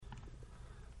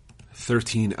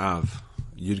13 Av,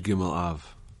 Yud Gimel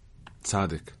Av,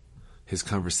 Tzaddik, his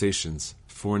conversations,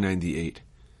 498.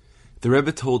 The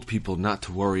Rebbe told people not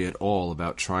to worry at all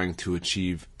about trying to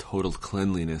achieve total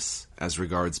cleanliness as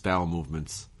regards bowel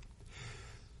movements.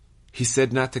 He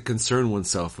said not to concern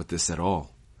oneself with this at all.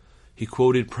 He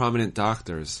quoted prominent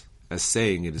doctors as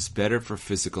saying it is better for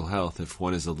physical health if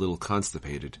one is a little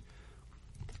constipated.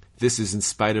 This is in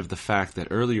spite of the fact that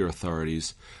earlier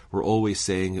authorities were always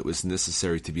saying it was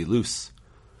necessary to be loose.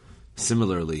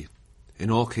 Similarly,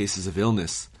 in all cases of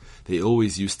illness, they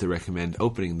always used to recommend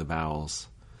opening the bowels,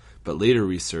 but later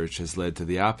research has led to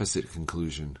the opposite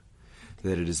conclusion,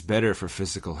 that it is better for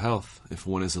physical health if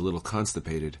one is a little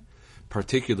constipated,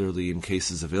 particularly in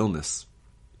cases of illness.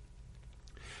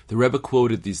 The Rebbe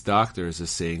quoted these doctors as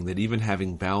saying that even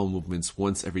having bowel movements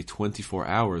once every 24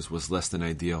 hours was less than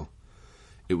ideal.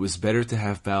 It was better to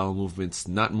have bowel movements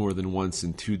not more than once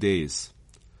in 2 days.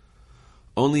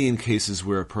 Only in cases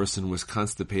where a person was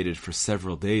constipated for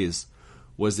several days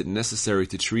was it necessary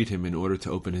to treat him in order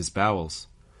to open his bowels.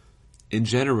 In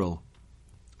general,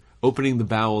 opening the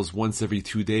bowels once every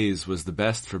 2 days was the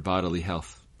best for bodily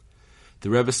health. The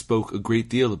Rebbe spoke a great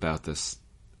deal about this,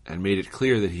 and made it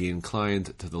clear that he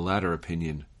inclined to the latter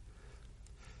opinion.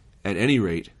 At any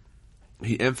rate,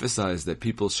 he emphasized that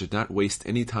people should not waste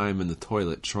any time in the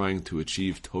toilet trying to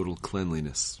achieve total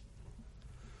cleanliness.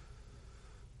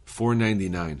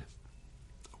 499.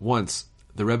 Once,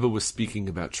 the Rebbe was speaking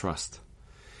about trust.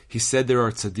 He said there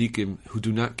are tzaddikim who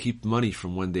do not keep money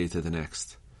from one day to the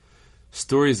next.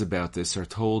 Stories about this are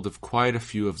told of quite a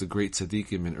few of the great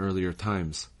tzaddikim in earlier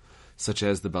times, such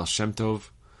as the Baal Shem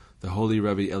Tov, the holy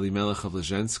Rabbi Elimelech of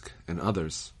Lezhensk, and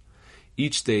others.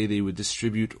 Each day they would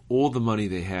distribute all the money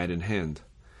they had in hand,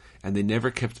 and they never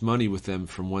kept money with them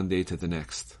from one day to the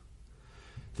next.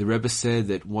 The Rebbe said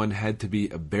that one had to be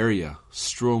a beria,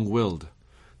 strong-willed,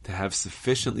 to have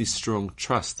sufficiently strong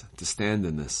trust to stand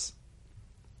in this.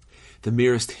 The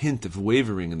merest hint of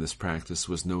wavering in this practice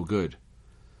was no good.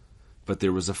 But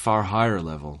there was a far higher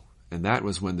level, and that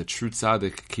was when the true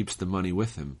Tzaddik keeps the money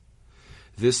with him.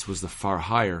 This was the far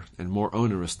higher and more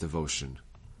onerous devotion.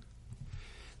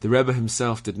 The Rebbe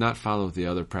himself did not follow the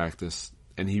other practice,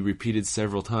 and he repeated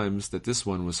several times that this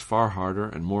one was far harder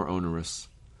and more onerous.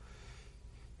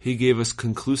 He gave us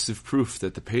conclusive proof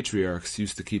that the patriarchs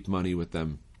used to keep money with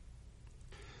them.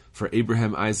 For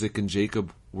Abraham, Isaac, and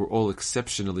Jacob were all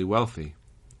exceptionally wealthy.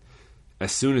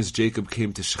 As soon as Jacob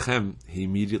came to Shechem, he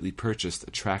immediately purchased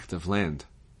a tract of land.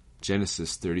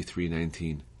 Genesis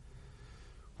 33:19.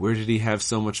 Where did he have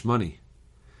so much money?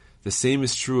 The same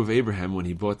is true of Abraham when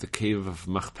he bought the cave of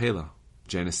Machpelah.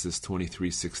 Genesis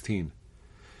 23:16.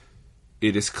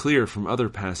 It is clear from other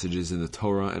passages in the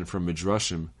Torah and from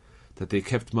Midrashim that they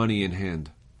kept money in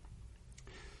hand.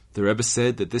 The Rebbe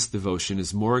said that this devotion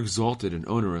is more exalted and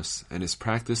onerous and is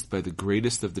practiced by the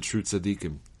greatest of the true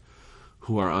tzaddikim,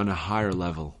 who are on a higher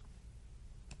level.